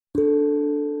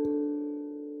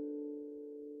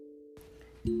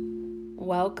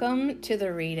Welcome to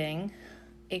the reading,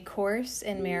 A Course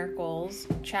in Miracles,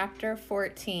 Chapter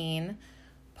 14,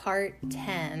 Part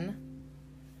 10,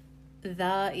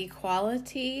 The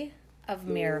Equality of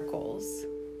Miracles.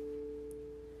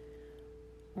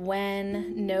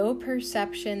 When no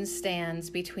perception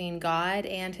stands between God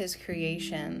and His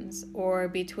creations, or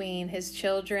between His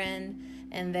children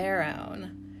and their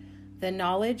own, the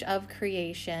knowledge of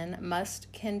creation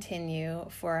must continue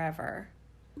forever.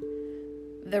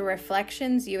 The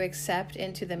reflections you accept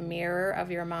into the mirror of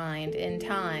your mind in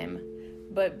time,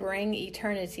 but bring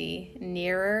eternity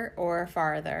nearer or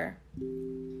farther.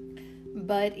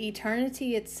 But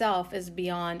eternity itself is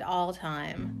beyond all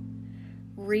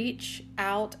time. Reach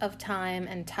out of time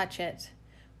and touch it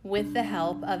with the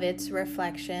help of its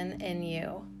reflection in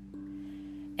you.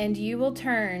 And you will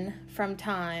turn from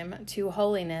time to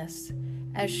holiness,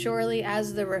 as surely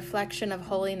as the reflection of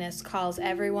holiness calls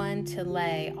everyone to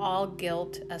lay all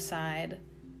guilt aside.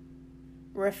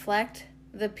 Reflect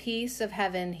the peace of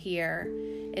heaven here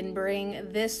and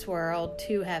bring this world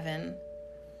to heaven,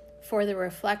 for the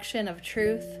reflection of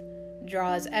truth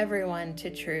draws everyone to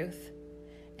truth,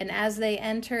 and as they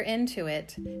enter into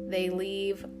it, they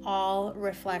leave all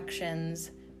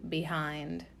reflections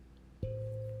behind.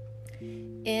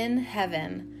 In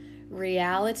heaven,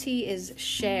 reality is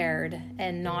shared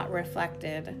and not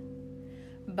reflected.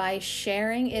 By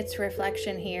sharing its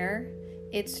reflection here,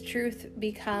 its truth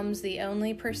becomes the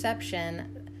only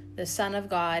perception the Son of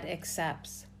God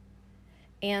accepts.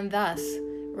 And thus,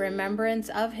 remembrance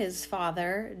of his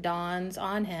Father dawns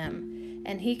on him,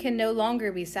 and he can no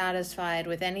longer be satisfied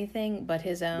with anything but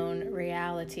his own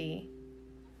reality.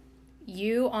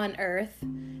 You on earth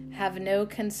have no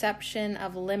conception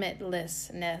of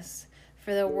limitlessness,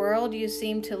 for the world you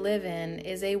seem to live in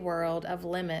is a world of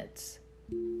limits.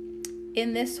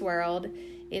 In this world,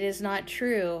 it is not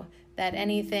true that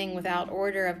anything without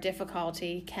order of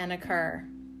difficulty can occur.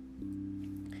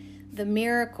 The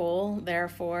miracle,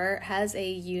 therefore, has a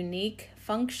unique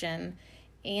function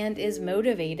and is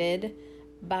motivated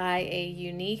by a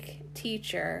unique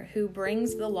teacher who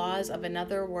brings the laws of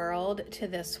another world to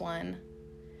this one.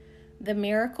 The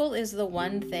miracle is the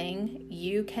one thing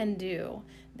you can do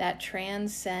that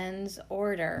transcends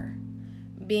order,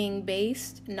 being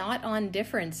based not on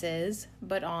differences,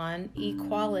 but on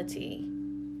equality.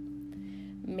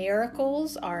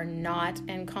 Miracles are not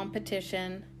in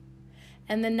competition,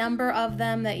 and the number of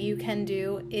them that you can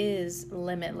do is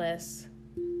limitless.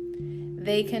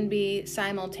 They can be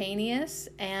simultaneous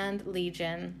and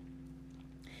legion.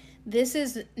 This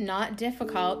is not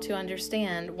difficult to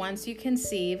understand once you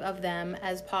conceive of them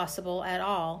as possible at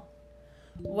all.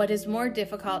 What is more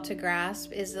difficult to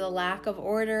grasp is the lack of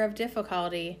order of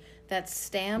difficulty that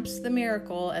stamps the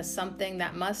miracle as something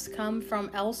that must come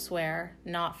from elsewhere,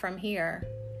 not from here.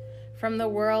 From the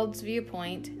world's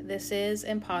viewpoint, this is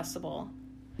impossible.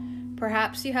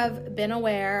 Perhaps you have been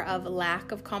aware of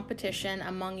lack of competition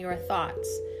among your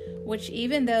thoughts, which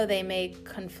even though they may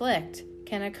conflict,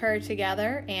 can occur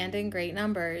together and in great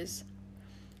numbers.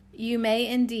 You may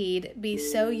indeed be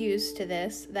so used to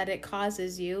this that it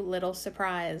causes you little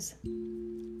surprise.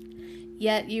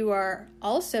 Yet you are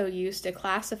also used to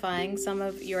classifying some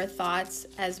of your thoughts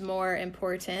as more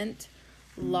important,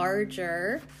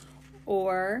 larger,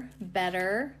 or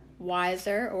better,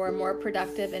 wiser, or more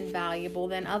productive and valuable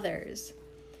than others.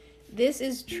 This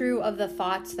is true of the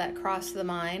thoughts that cross the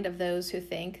mind of those who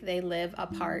think they live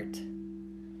apart.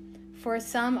 For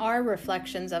some are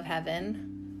reflections of heaven,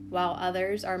 while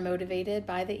others are motivated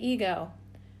by the ego,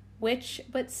 which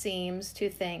but seems to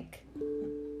think.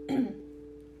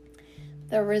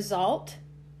 The result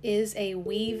is a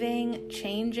weaving,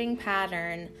 changing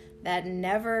pattern that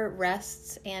never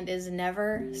rests and is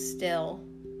never still.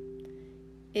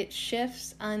 It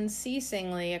shifts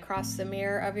unceasingly across the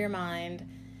mirror of your mind,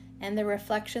 and the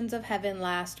reflections of heaven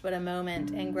last but a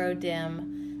moment and grow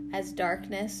dim as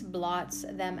darkness blots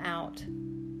them out.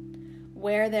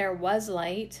 Where there was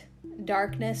light,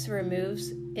 darkness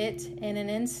removes it in an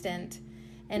instant,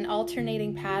 and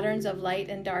alternating patterns of light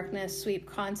and darkness sweep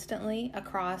constantly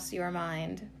across your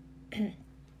mind.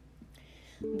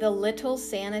 The little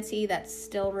sanity that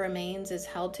still remains is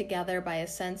held together by a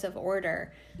sense of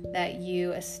order that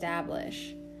you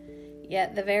establish.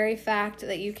 Yet the very fact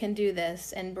that you can do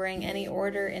this and bring any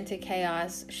order into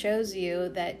chaos shows you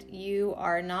that you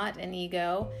are not an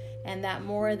ego, and that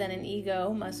more than an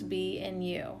ego must be in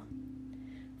you.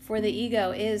 For the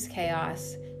ego is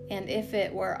chaos, and if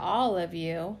it were all of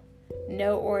you,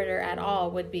 no order at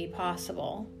all would be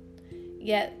possible.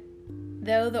 Yet,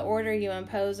 though the order you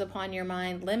impose upon your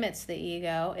mind limits the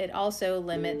ego, it also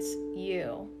limits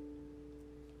you.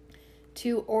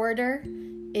 To order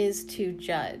is to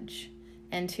judge,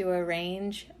 and to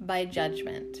arrange by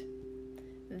judgment.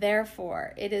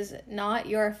 Therefore, it is not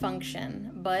your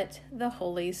function, but the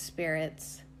Holy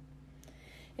Spirit's.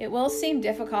 It will seem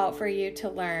difficult for you to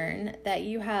learn that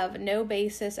you have no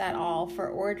basis at all for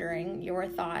ordering your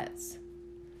thoughts.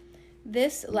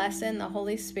 This lesson the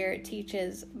Holy Spirit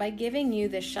teaches by giving you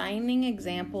the shining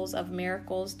examples of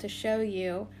miracles to show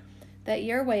you that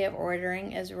your way of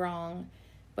ordering is wrong,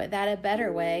 but that a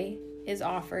better way is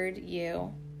offered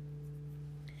you.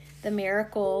 The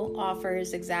miracle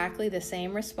offers exactly the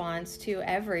same response to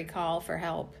every call for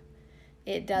help.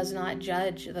 It does not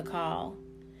judge the call.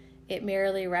 It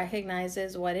merely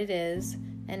recognizes what it is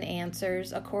and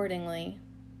answers accordingly.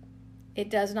 It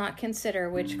does not consider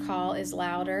which call is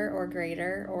louder or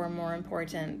greater or more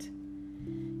important.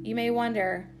 You may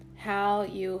wonder how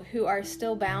you who are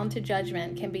still bound to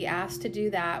judgment can be asked to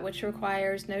do that which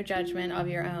requires no judgment of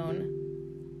your own.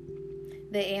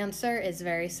 The answer is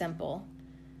very simple.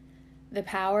 The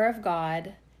power of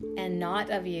God, and not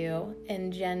of you,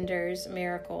 engenders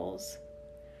miracles.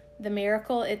 The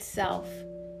miracle itself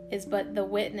is but the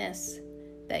witness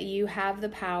that you have the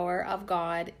power of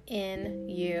God in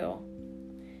you.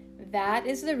 That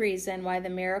is the reason why the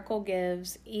miracle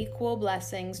gives equal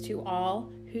blessings to all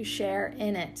who share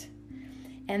in it.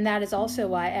 And that is also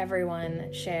why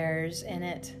everyone shares in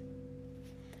it.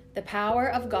 The power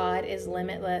of God is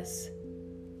limitless,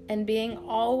 and being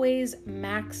always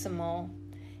maximal,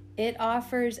 it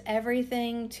offers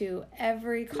everything to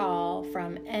every call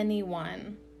from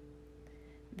anyone.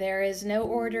 There is no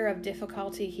order of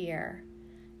difficulty here.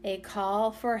 A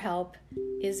call for help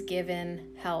is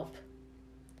given help.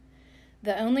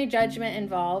 The only judgment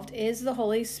involved is the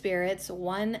Holy Spirit's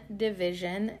one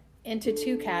division into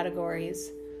two categories,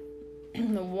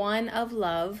 the one of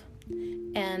love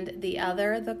and the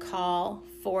other the call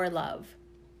for love.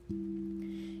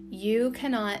 You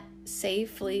cannot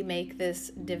safely make this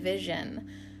division,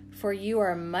 for you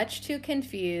are much too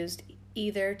confused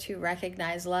either to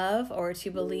recognize love or to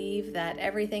believe that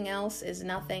everything else is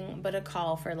nothing but a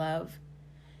call for love.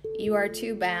 You are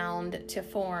too bound to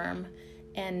form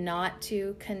and not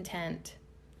to content.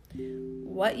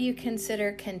 What you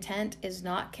consider content is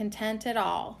not content at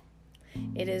all.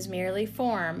 It is merely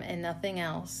form and nothing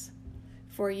else.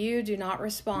 For you do not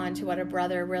respond to what a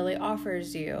brother really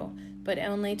offers you, but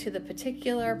only to the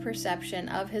particular perception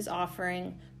of his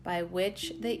offering by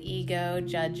which the ego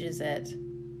judges it.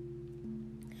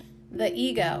 The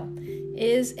ego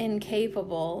is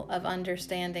incapable of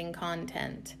understanding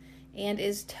content and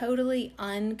is totally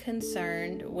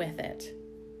unconcerned with it.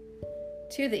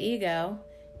 To the ego,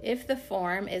 if the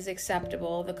form is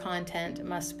acceptable, the content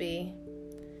must be.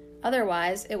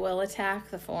 Otherwise, it will attack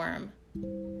the form.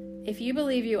 If you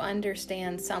believe you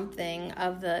understand something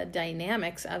of the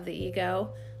dynamics of the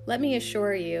ego, let me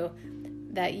assure you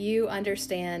that you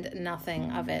understand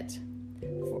nothing of it.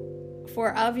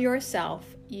 For of yourself,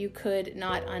 you could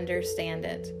not understand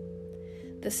it.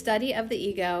 The study of the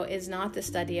ego is not the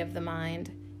study of the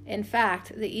mind. In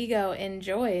fact, the ego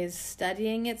enjoys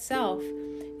studying itself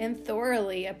and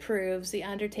thoroughly approves the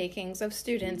undertakings of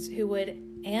students who would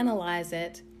analyze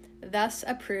it, thus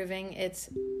approving its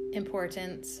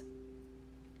importance.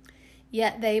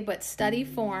 Yet they but study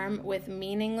form with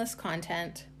meaningless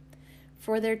content,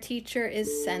 for their teacher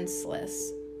is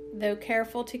senseless, though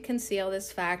careful to conceal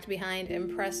this fact behind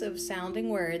impressive sounding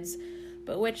words,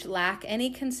 but which lack any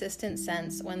consistent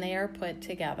sense when they are put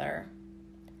together.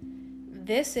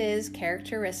 This is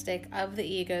characteristic of the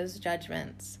ego's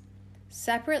judgments.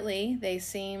 Separately, they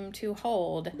seem to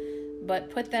hold, but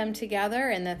put them together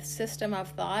and the system of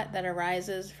thought that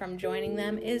arises from joining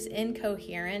them is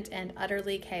incoherent and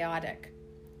utterly chaotic.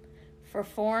 For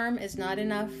form is not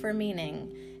enough for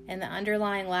meaning, and the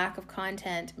underlying lack of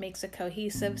content makes a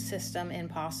cohesive system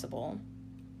impossible.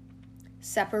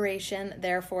 Separation,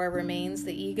 therefore, remains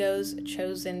the ego's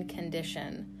chosen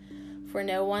condition, for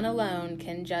no one alone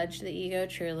can judge the ego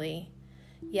truly.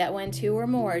 Yet when two or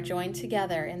more join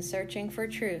together in searching for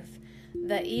truth,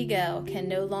 the ego can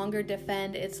no longer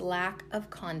defend its lack of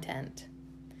content.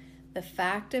 The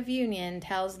fact of union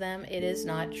tells them it is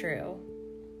not true.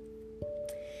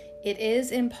 It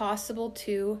is impossible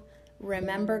to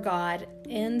remember God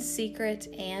in secret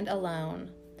and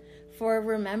alone, for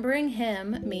remembering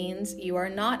Him means you are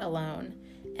not alone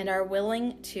and are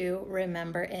willing to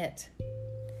remember it.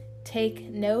 Take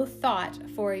no thought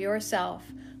for yourself,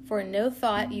 for no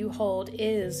thought you hold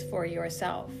is for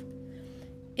yourself.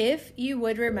 If you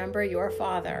would remember your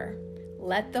Father,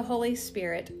 let the Holy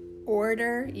Spirit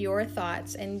order your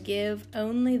thoughts and give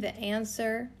only the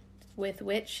answer with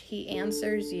which He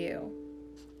answers you.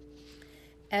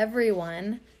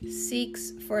 Everyone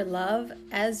seeks for love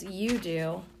as you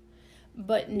do,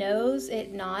 but knows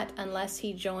it not unless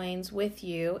he joins with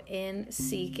you in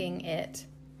seeking it.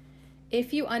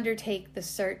 If you undertake the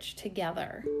search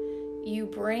together, you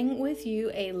bring with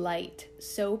you a light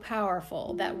so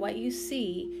powerful that what you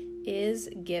see is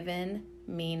given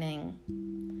meaning.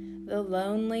 The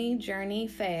lonely journey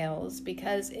fails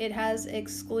because it has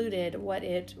excluded what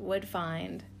it would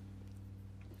find.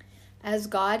 As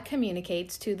God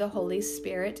communicates to the Holy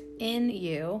Spirit in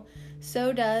you,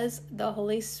 so does the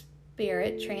Holy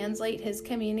Spirit translate his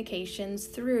communications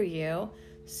through you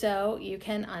so you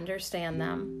can understand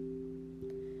them.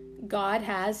 God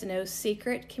has no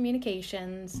secret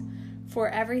communications, for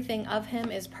everything of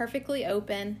him is perfectly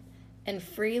open and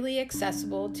freely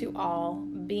accessible to all,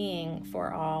 being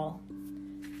for all.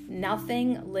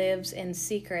 Nothing lives in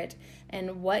secret,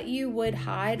 and what you would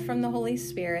hide from the Holy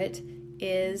Spirit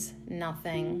is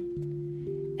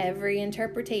nothing. Every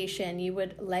interpretation you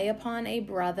would lay upon a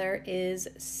brother is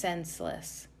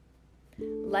senseless.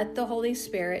 Let the Holy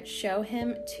Spirit show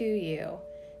him to you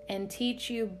and teach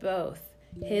you both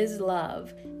his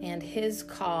love and his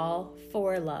call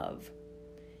for love.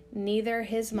 Neither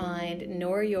his mind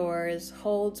nor yours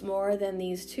holds more than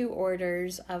these two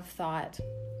orders of thought.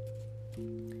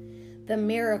 The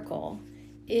miracle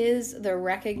is the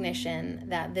recognition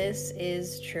that this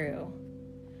is true.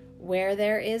 Where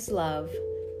there is love,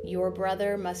 your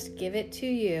brother must give it to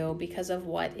you because of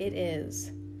what it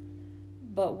is.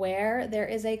 But where there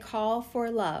is a call for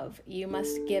love, you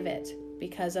must give it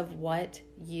because of what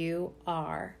you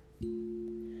are.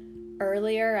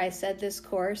 Earlier, I said this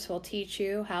course will teach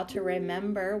you how to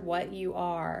remember what you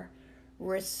are,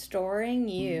 restoring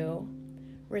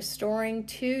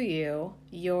to you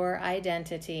your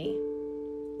identity.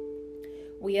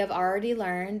 We have already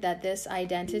learned that this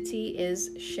identity is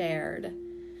shared.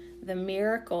 The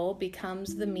miracle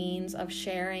becomes the means of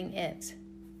sharing it.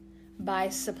 By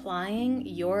supplying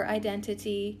your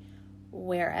identity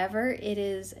wherever it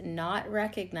is not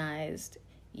recognized,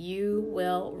 you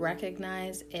will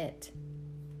recognize it.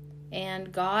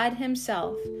 And God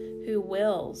himself, who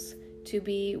wills to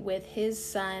be with his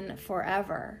Son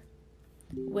forever,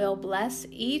 will bless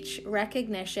each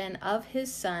recognition of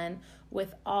his Son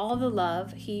with all the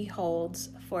love he holds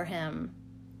for him.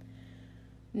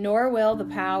 Nor will the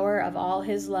power of all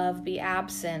his love be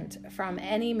absent from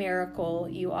any miracle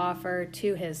you offer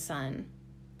to his Son.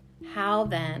 How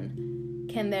then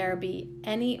can there be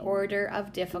any order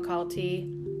of difficulty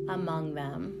among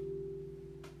them?